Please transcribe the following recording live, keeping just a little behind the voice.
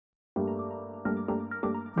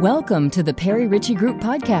Welcome to the Perry Ritchie Group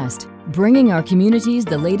podcast, bringing our communities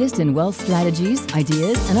the latest in wealth strategies,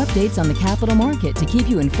 ideas, and updates on the capital market to keep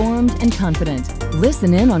you informed and confident.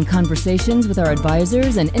 Listen in on conversations with our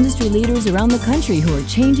advisors and industry leaders around the country who are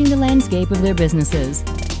changing the landscape of their businesses.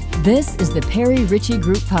 This is the Perry Ritchie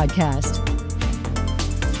Group podcast.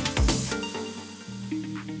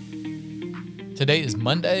 Today is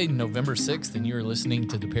Monday, November 6th, and you're listening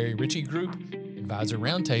to the Perry Ritchie Group Advisor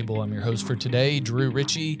Roundtable. I'm your host for today, Drew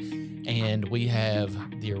Ritchie, and we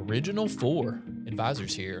have the original four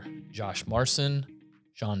advisors here: Josh Marson,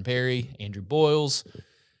 Sean Perry, Andrew Boyles,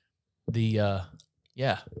 the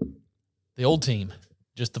old team,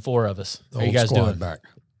 just the four of us. How are you guys doing? Back.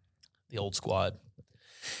 The old squad.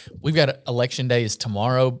 We've got election day is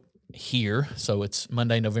tomorrow here, so it's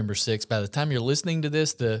Monday, November 6th. By the time you're listening to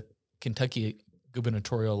this, the Kentucky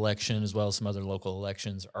gubernatorial election, as well as some other local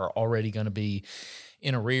elections, are already going to be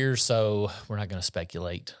in arrears, so we're not going to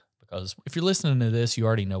speculate, because if you're listening to this, you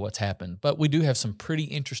already know what's happened. But we do have some pretty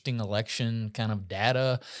interesting election kind of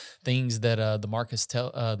data, things that the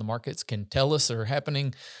markets can tell us are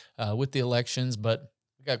happening with the elections, but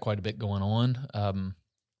we got quite a bit going on.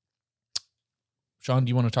 Sean, do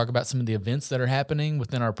you want to talk about some of the events that are happening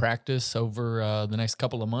within our practice over the next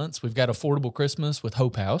couple of months? We've got Affordable Christmas with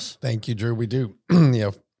Hope House. Thank you, Drew. We do.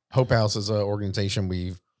 Hope House is an organization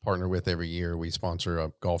we partner with every year. We sponsor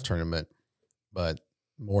a golf tournament, but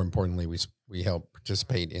more importantly, we help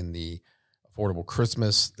participate in the Affordable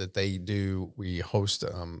Christmas that they do. We host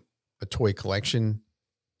a toy collection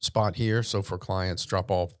spot here. So for clients,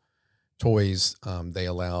 drop off toys. They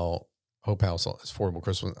allow Hope House, Affordable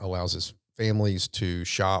Christmas allows us families to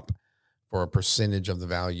shop for a percentage of the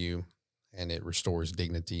value, and it restores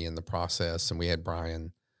dignity in the process. And we had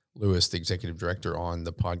Brian Lewis, the executive director, on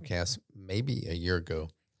the podcast maybe a year ago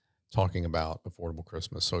talking about Affordable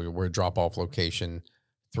Christmas. So we're a drop-off location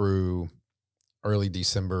through early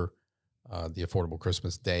December. The Affordable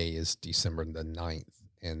Christmas Day is December the 9th.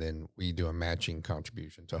 And then we do a matching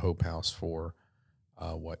contribution to Hope House for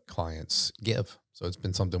what clients give. So it's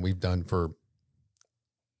been something we've done for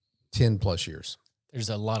 10 plus years. There's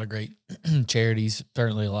a lot of great charities,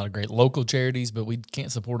 certainly a lot of great local charities, but we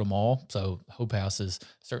can't support them all. So Hope House has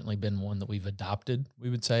certainly been one that we've adopted, we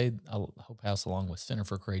would say. Hope House, along with Center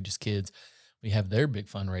for Courageous Kids, we have their big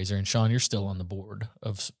fundraiser. And Sean, you're still on the board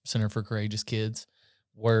of Center for Courageous Kids.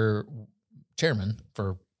 We're chairman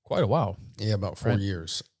for quite a while. Yeah, about 4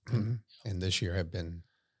 years. Mm-hmm. And this year have been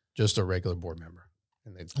just a regular board member.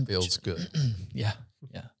 And it feels good. Yeah.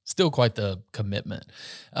 Still quite the commitment.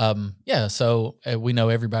 So we know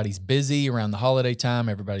everybody's busy around the holiday time.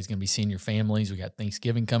 Everybody's going to be seeing your families. We got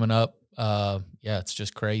Thanksgiving coming up. It's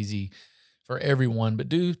just crazy for everyone. But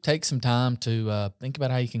do take some time to think about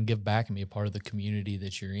how you can give back and be a part of the community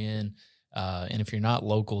that you're in. And if you're not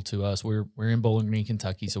local to us, we're in Bowling Green,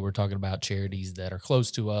 Kentucky, so we're talking about charities that are close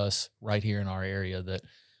to us right here in our area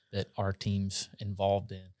that our team's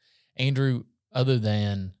involved in. Andrew, other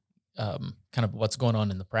than kind of what's going on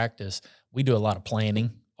in the practice, we do a lot of planning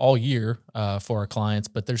all year for our clients,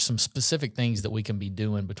 but there's some specific things that we can be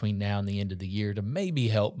doing between now and the end of the year to maybe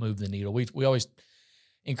help move the needle. We always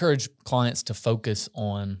encourage clients to focus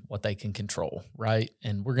on what they can control, right?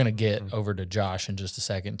 And we're going to get over to Josh in just a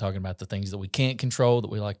second, talking about the things that we can't control that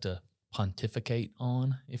we like to pontificate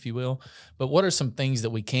on, if you will. But what are some things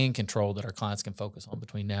that we can control that our clients can focus on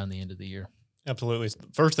between now and the end of the year? Absolutely.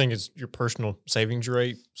 First thing is your personal savings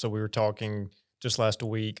rate. So we were talking just last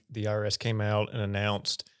week, the IRS came out and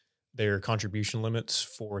announced their contribution limits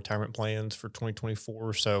for retirement plans for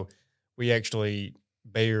 2024. So we actually,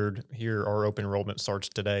 Bayard here, our open enrollment starts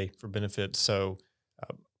today for benefits. So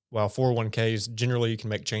while 401ks, generally you can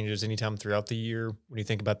make changes anytime throughout the year. When you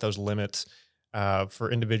think about those limits,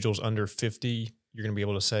 for individuals under 50, you're going to be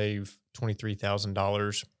able to save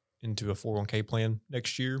 $23,000 into a 401k plan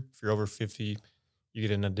next year. If you're over 50, you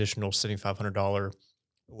get an additional $7,500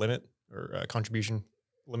 limit or contribution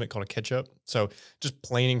limit called a catch-up. So just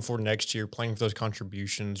planning for next year, planning for those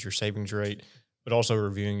contributions, your savings rate, but also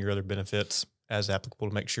reviewing your other benefits as applicable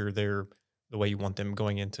to make sure they're the way you want them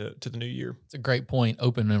going into the new year. It's a great point.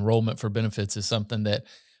 Open enrollment for benefits is something that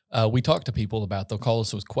we talk to people about. They'll call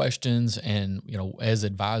us with questions, and as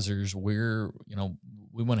advisors,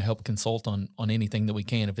 we want to help consult on anything that we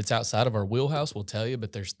can. If it's outside of our wheelhouse, we'll tell you,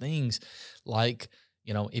 but there's things like,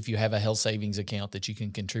 if you have a health savings account that you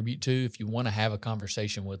can contribute to, if you want to have a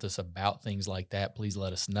conversation with us about things like that, please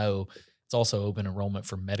let us know. It's also open enrollment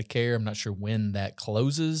for Medicare. I'm not sure when that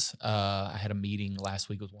closes. I had a meeting last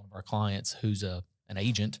week with one of our clients who's an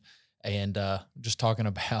agent, and just talking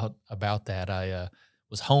about that. I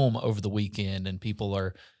was home over the weekend, and people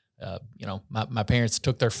are My parents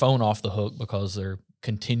took their phone off the hook because they're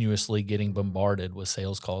continuously getting bombarded with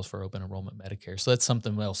sales calls for open enrollment Medicare. So that's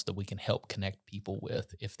something else that we can help connect people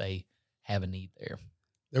with if they have a need there.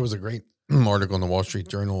 There was a great article in the Wall Street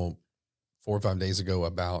Journal 4 or 5 days ago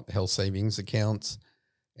about health savings accounts.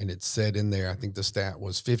 And it said in there, I think the stat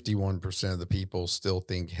was 51% of the people still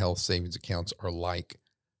think health savings accounts are like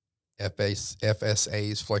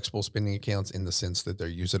FSAs, flexible spending accounts, in the sense that they're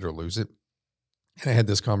use it or lose it. And I had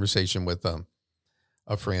this conversation with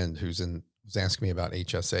a friend who's was asking me about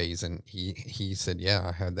HSAs, and he said, yeah,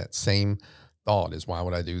 I had that same thought, is why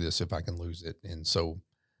would I do this if I can lose it? And so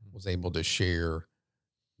was able to share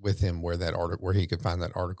with him where he could find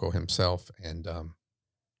that article himself. And I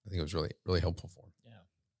think it was really, really helpful for him.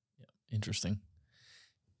 Yeah. Interesting.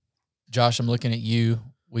 Josh, I'm looking at you.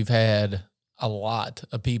 We've had a lot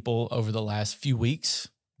of people over the last few weeks,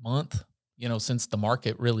 month, since the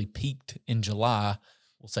market really peaked in July.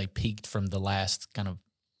 We'll say peaked from the last kind of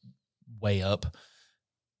way up.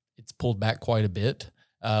 It's pulled back quite a bit.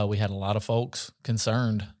 We had a lot of folks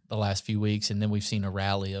concerned the last few weeks, and then we've seen a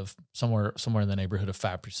rally of somewhere in the neighborhood of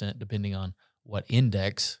 5%, depending on what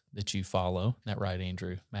index that you follow. Isn't that right,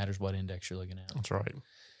 Andrew? Matters what index you're looking at. That's right.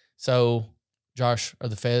 So, Josh, are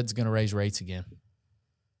the Feds going to raise rates again?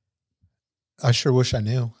 I sure wish I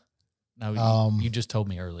knew. No, you just told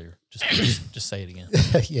me earlier. Just say it again.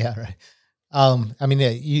 Yeah, right. I mean,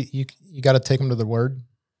 you got to take them to their word.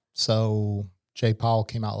 So Jay Powell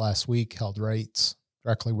came out last week, held rates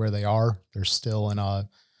directly where they are. They're still in a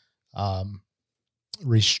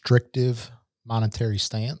restrictive monetary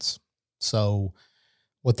stance. So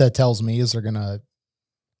what that tells me is they're going to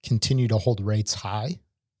continue to hold rates high.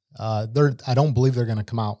 I don't believe they're going to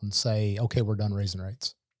come out and say, okay, we're done raising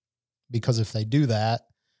rates. Because if they do that,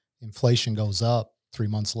 inflation goes up 3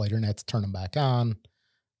 months later and they have to turn them back on.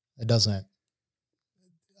 It doesn't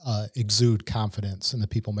exude confidence in the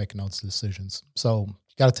people making those decisions. So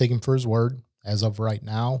you got to take him for his word. As of right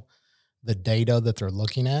now, the data that they're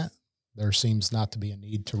looking at, there seems not to be a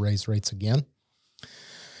need to raise rates again.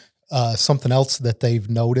 Something else that they've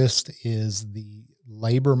noticed is the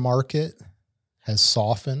labor market has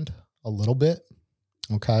softened a little bit.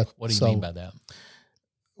 Okay. What do you mean by that?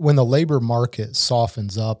 When the labor market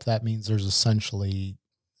softens up, that means there's essentially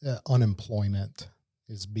unemployment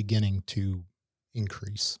is beginning to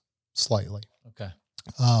increase slightly. Okay.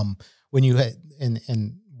 When you had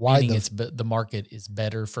and why the market is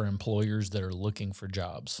better for employers that are looking for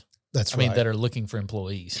jobs. That's I mean, that are looking for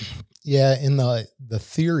employees. Yeah, and the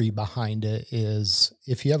theory behind it is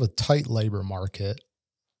if you have a tight labor market,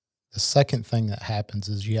 the second thing that happens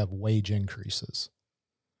is you have wage increases.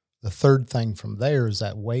 The third thing from there is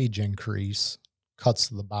that wage increase cuts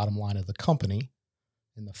to the bottom line of the company.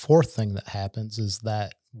 And the fourth thing that happens is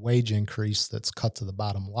that wage increase that's cut to the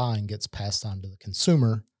bottom line gets passed on to the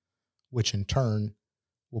consumer, which in turn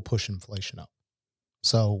will push inflation up.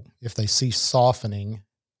 So if they see softening,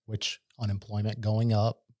 which unemployment going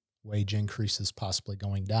up, wage increases possibly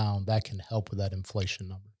going down, that can help with that inflation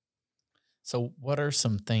number. So what are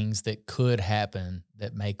some things that could happen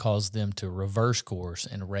that may cause them to reverse course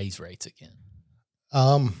and raise rates again?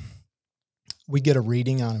 We get a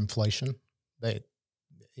reading on inflation that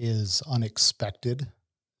is unexpected.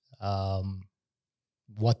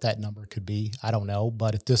 What that number could be, I don't know.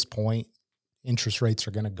 But at this point, interest rates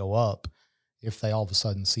are going to go up if they all of a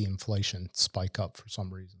sudden see inflation spike up for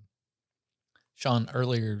some reason. Sean,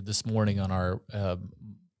 earlier this morning on our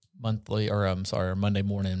Monday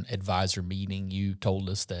morning advisor meeting, you told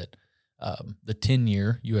us that the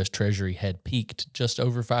 10-year U.S. Treasury had peaked just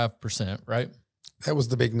over 5%, right? That was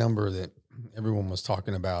the big number that everyone was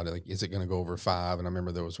talking about. Like, is it going to go over 5? And I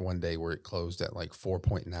remember there was one day where it closed at like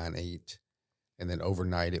 4.98, and then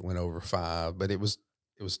overnight it went over 5. But it was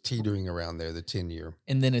teetering around there, the 10-year.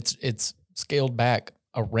 And then it's scaled back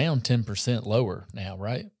around 10% lower now,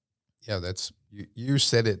 right? Yeah, that's you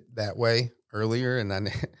said it that way earlier, and then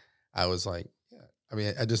I was like, yeah. I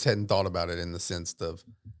mean, I just hadn't thought about it in the sense of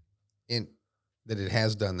that it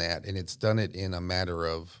has done that, and it's done it in a matter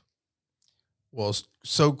of, well,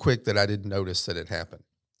 so quick that I didn't notice that it happened,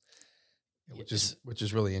 which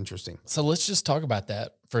is really interesting. So let's just talk about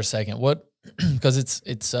that for a second. Because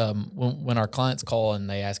it's when our clients call and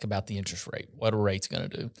they ask about the interest rate, what are rates going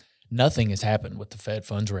to do? Nothing has happened with the Fed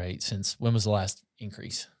funds rate since when was the last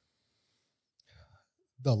increase?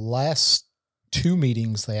 The last 2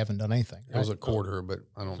 meetings, they haven't done anything. It was a quarter, but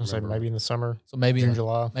I don't remember. Maybe in the summer. So maybe in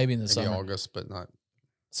July. Maybe in the maybe summer. August, but not.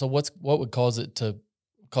 So what would cause it to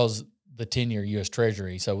cause the 10-year U.S.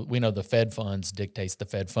 Treasury. So we know the Fed funds dictates the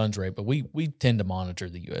Fed funds rate, but we tend to monitor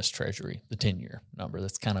the U.S. Treasury, the 10-year number.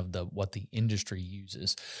 That's kind of what the industry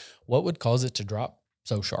uses. What would cause it to drop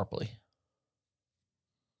so sharply?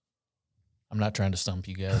 I'm not trying to stump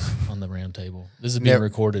you guys on the round table. This is being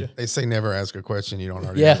recorded. They say never ask a question you don't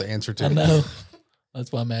already Yeah, have the answer to. I know.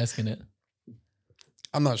 That's why I'm asking it.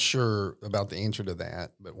 I'm not sure about the answer to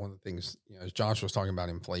that, but one of the things, as Josh was talking about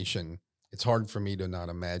inflation, it's hard for me to not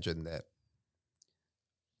imagine that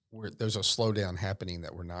there's a slowdown happening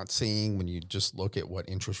that we're not seeing when you just look at what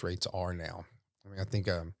interest rates are now. I mean, I think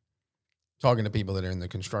talking to people that are in the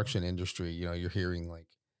construction industry, you're hearing like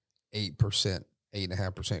 8%,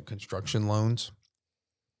 8.5% construction loans.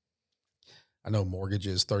 I know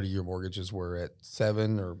mortgages, 30-year mortgages were at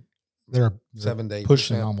 7 or they're 7 to 8%.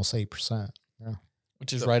 Pushing almost 8%. Yeah.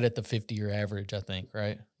 Which is right at the 50-year average, I think,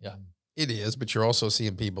 right? Yeah. It is, but you're also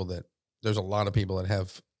seeing there's a lot of people that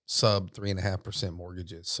have sub 3.5%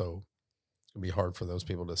 mortgages. So it's going to be hard for those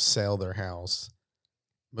people to sell their house,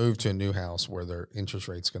 move to a new house where their interest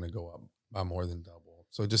rate's going to go up by more than double.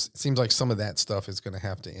 So it just seems like some of that stuff is going to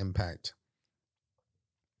have to impact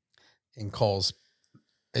and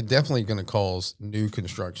definitely going to cause new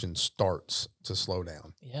construction starts to slow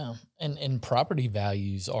down. Yeah. And property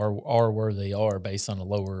values are where they are based on a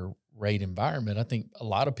lower rate environment. I think a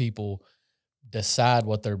lot of people decide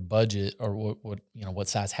what their budget or what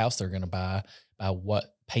size house they're going to buy by what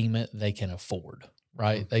payment they can afford,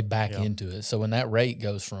 right? They back into it. So when that rate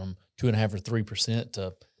goes from 2.5 or 3%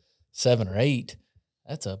 to 7 or 8,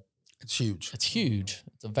 it's huge. It's huge.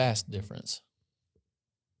 It's a vast difference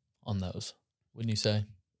on those, wouldn't you say?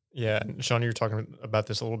 Yeah. And Sean, you were talking about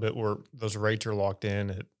this a little bit where those rates are locked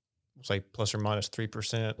in at, say, plus or minus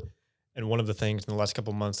 3%. And one of the things in the last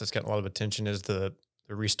couple of months that's gotten a lot of attention is the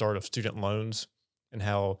restart of student loans and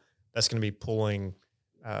how that's going to be pulling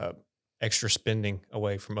extra spending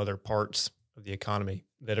away from other parts of the economy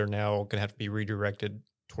that are now going to have to be redirected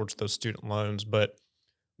towards those student loans. But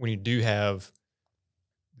when you do have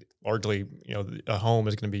largely, a home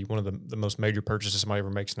is going to be one of the most major purchases somebody ever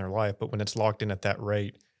makes in their life. But when it's locked in at that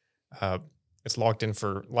rate, it's locked in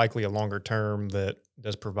for likely a longer term that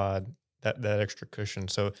does provide that extra cushion.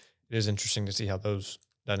 So it is interesting to see how those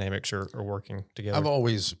dynamics are working together. I've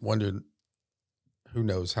always wondered, who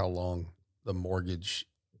knows how long the mortgage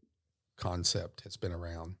concept has been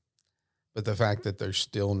around, but the fact that there's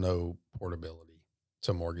still no portability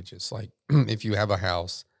to mortgages. Like if you have a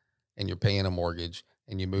house and you're paying a mortgage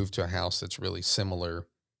and you move to a house that's really similar,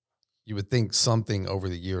 you would think something over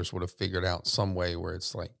the years would have figured out some way where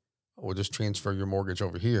it's like, oh, we'll just transfer your mortgage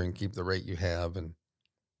over here and keep the rate you have.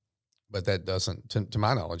 But that doesn't, to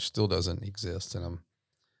my knowledge, still doesn't exist. And I'm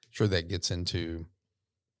sure that gets into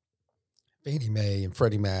Fannie Mae and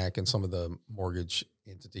Freddie Mac and some of the mortgage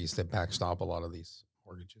entities that backstop a lot of these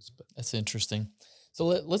mortgages. But that's interesting. So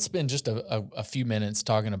let's spend just a few minutes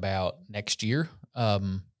talking about next year.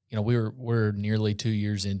 We're nearly 2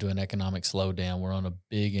 years into an economic slowdown. We're on a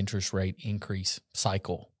big interest rate increase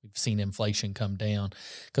cycle. We've seen inflation come down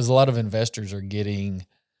because a lot of investors are getting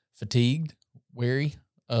fatigued, wary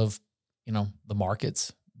of, the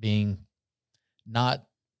markets being not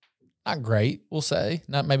great, we'll say.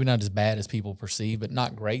 Maybe not as bad as people perceive, but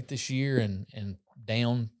not great this year and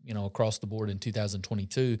down, across the board in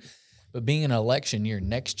 2022. But being an election year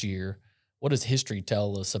next year, what does history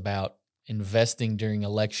tell us about investing during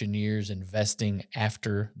election years, investing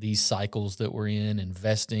after these cycles that we're in,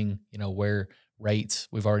 investing, where rates,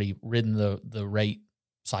 we've already ridden the rate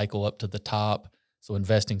cycle up to the top. So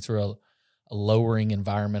investing through a lowering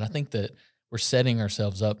environment. I think that we're setting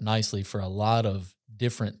ourselves up nicely for a lot of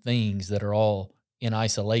different things that are all in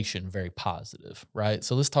isolation very positive, right?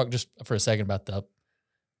 So let's talk just for a second about the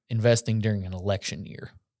investing during an election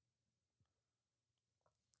year.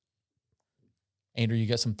 Andrew, you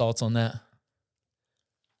got some thoughts on that?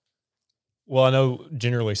 Well, I know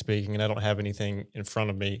generally speaking, and I don't have anything in front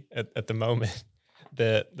of me at the moment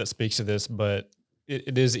that speaks to this, but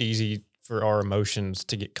it is easy for our emotions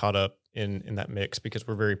to get caught up in that mix because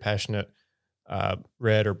we're very passionate,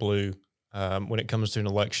 red or blue, when it comes to an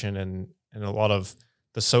election and a lot of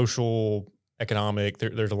the social, economic,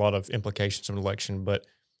 there's a lot of implications of an election, but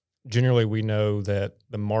generally we know that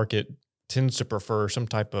the market tends to prefer some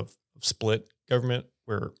type of split government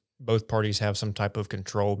where both parties have some type of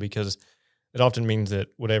control because it often means that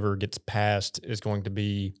whatever gets passed is going to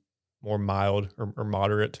be more mild or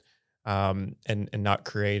moderate, and not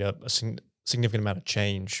create a significant amount of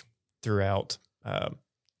change throughout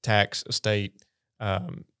tax, estate,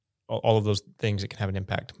 all of those things that can have an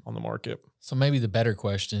impact on the market. So maybe the better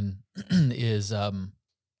question is,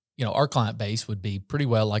 our client base would be pretty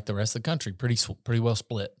well like the rest of the country, pretty well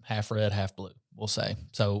split, half red, half blue, we'll say.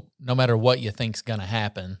 So no matter what you think's going to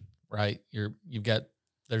happen, right?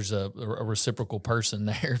 There's a reciprocal person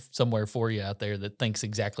there somewhere for you out there that thinks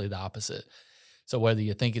exactly the opposite. So whether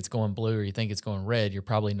you think it's going blue or you think it's going red, you're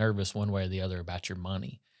probably nervous one way or the other about your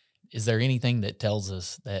money. Is there anything that tells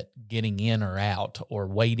us that getting in or out or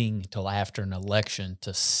waiting till after an election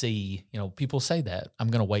to see, people say that I'm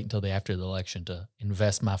going to wait until after the election to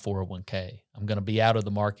invest my 401k. I'm going to be out of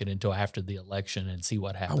the market until after the election and see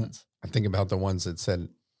what happens. I think about the ones that said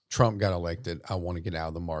Trump got elected. I want to get out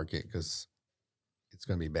of the market because it's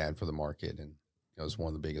going to be bad for the market. And it's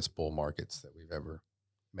one of the biggest bull markets that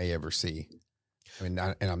may ever see. I mean,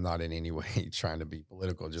 I'm not in any way trying to be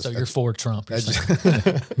political. Just so you're for Trump, you're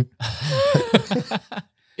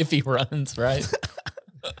if he runs, right?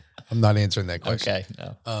 I'm not answering that question. Okay,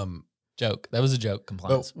 no. Joke. That was a joke.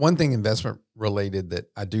 Compliance. But one thing investment related that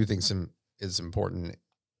I do think is important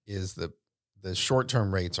is the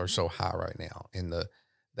short-term rates are so high right now, and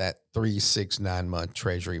that 3, 6, 9 month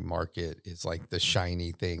treasury market is like the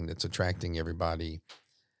shiny thing that's attracting everybody.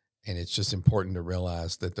 And it's just important to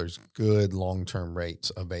realize that there's good long-term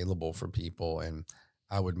rates available for people. And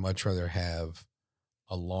I would much rather have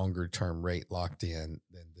a longer-term rate locked in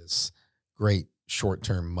than this great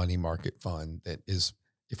short-term money market fund that is,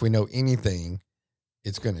 if we know anything,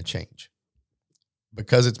 it's going to change.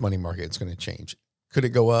 Because it's money market, it's going to change. Could it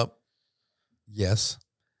go up? Yes.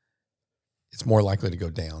 It's more likely to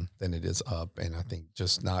go down than it is up. And I think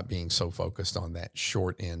just not being so focused on that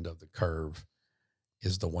short end of the curve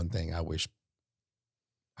is the one thing I wish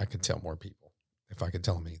I could tell more people, if I could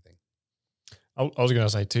tell them anything. I was going to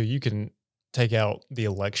say too, you can take out the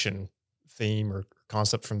election theme or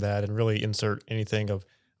concept from that and really insert anything of,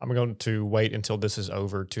 I'm going to wait until this is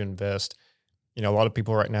over to invest. A lot of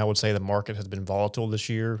people right now would say the market has been volatile this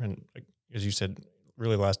year. And as you said,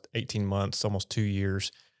 really last 18 months, almost 2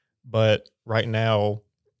 years. But right now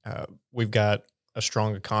we've got a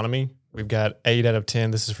strong economy. We've got 8 out of 10.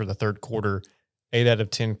 This is for the third quarter. 8 out of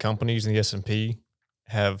 10 companies in the S&P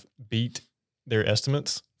have beat their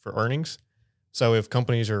estimates for earnings. So if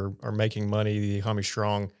companies are making money, the economy's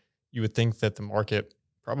strong, you would think that the market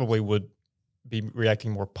probably would be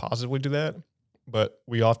reacting more positively to that. But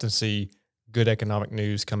we often see good economic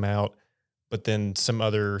news come out, but then some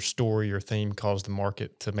other story or theme cause the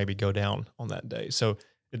market to maybe go down on that day. So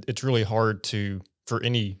it's really hard for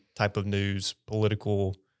any type of news,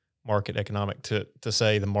 political, market, economic, to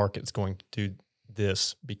say the market's going to do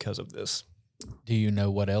this because of this. Do you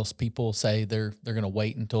know what else people say they're going to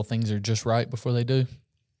wait until things are just right before they do?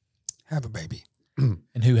 Have a baby.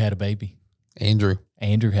 And who had a baby? Andrew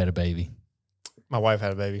had a baby. My wife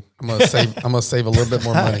had a baby. I'm gonna save a little bit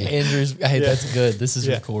more money. That's good. This is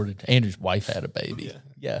recorded. Andrew's wife had a baby.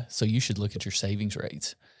 Yeah. So you should look at your savings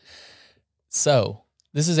rates. So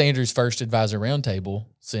this is Andrew's first advisor roundtable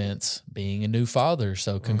since being a new father.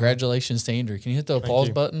 So congratulations to Andrew. Can you hit the applause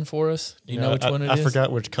button for us? Do you know which one it is? I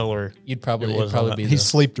forgot which color. It'd probably be. He's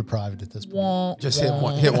sleep deprived at this point. Just hit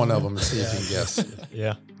one of them and see if you can guess.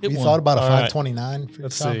 Yeah. You thought about a 529 for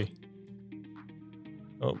Let's yourself? see.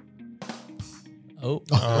 Oh,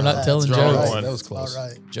 we're not telling jokes. Right. That was close. All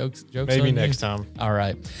right. Jokes. Maybe next time. All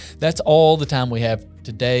right. That's all the time we have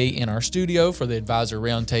today in our studio for the Advisor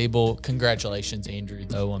Roundtable. Congratulations, Andrew,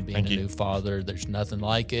 though, on being a new father. There's nothing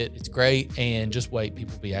like it. It's great. And just wait.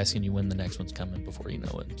 People will be asking you when the next one's coming before you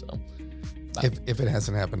know it. So, if it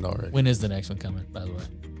hasn't happened already. When is the next one coming, by the way?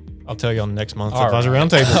 I'll tell you on next month's All Advisor right.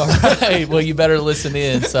 Roundtable. All right. Well, you better listen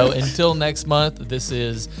in. So until next month, this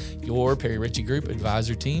is your Perry Ritchie Group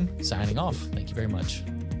Advisor team signing off. Thank you very much.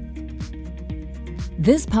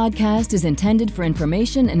 This podcast is intended for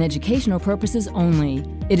information and educational purposes only.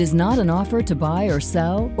 It is not an offer to buy or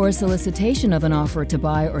sell, or a solicitation of an offer to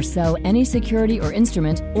buy or sell any security or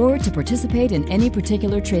instrument, or to participate in any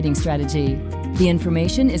particular trading strategy. The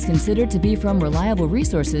information is considered to be from reliable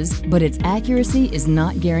resources, but its accuracy is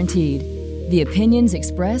not guaranteed. The opinions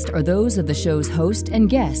expressed are those of the show's host and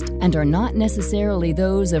guest, and are not necessarily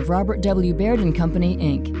those of Robert W. Baird & Company,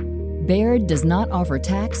 Inc. Baird does not offer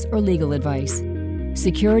tax or legal advice.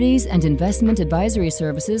 Securities and investment advisory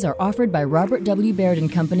services are offered by Robert W. Baird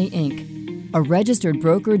 & Company, Inc., a registered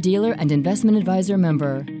broker, dealer, and investment advisor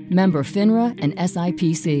member FINRA and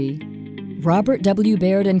SIPC. Robert W.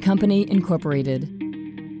 Baird & Company, Incorporated.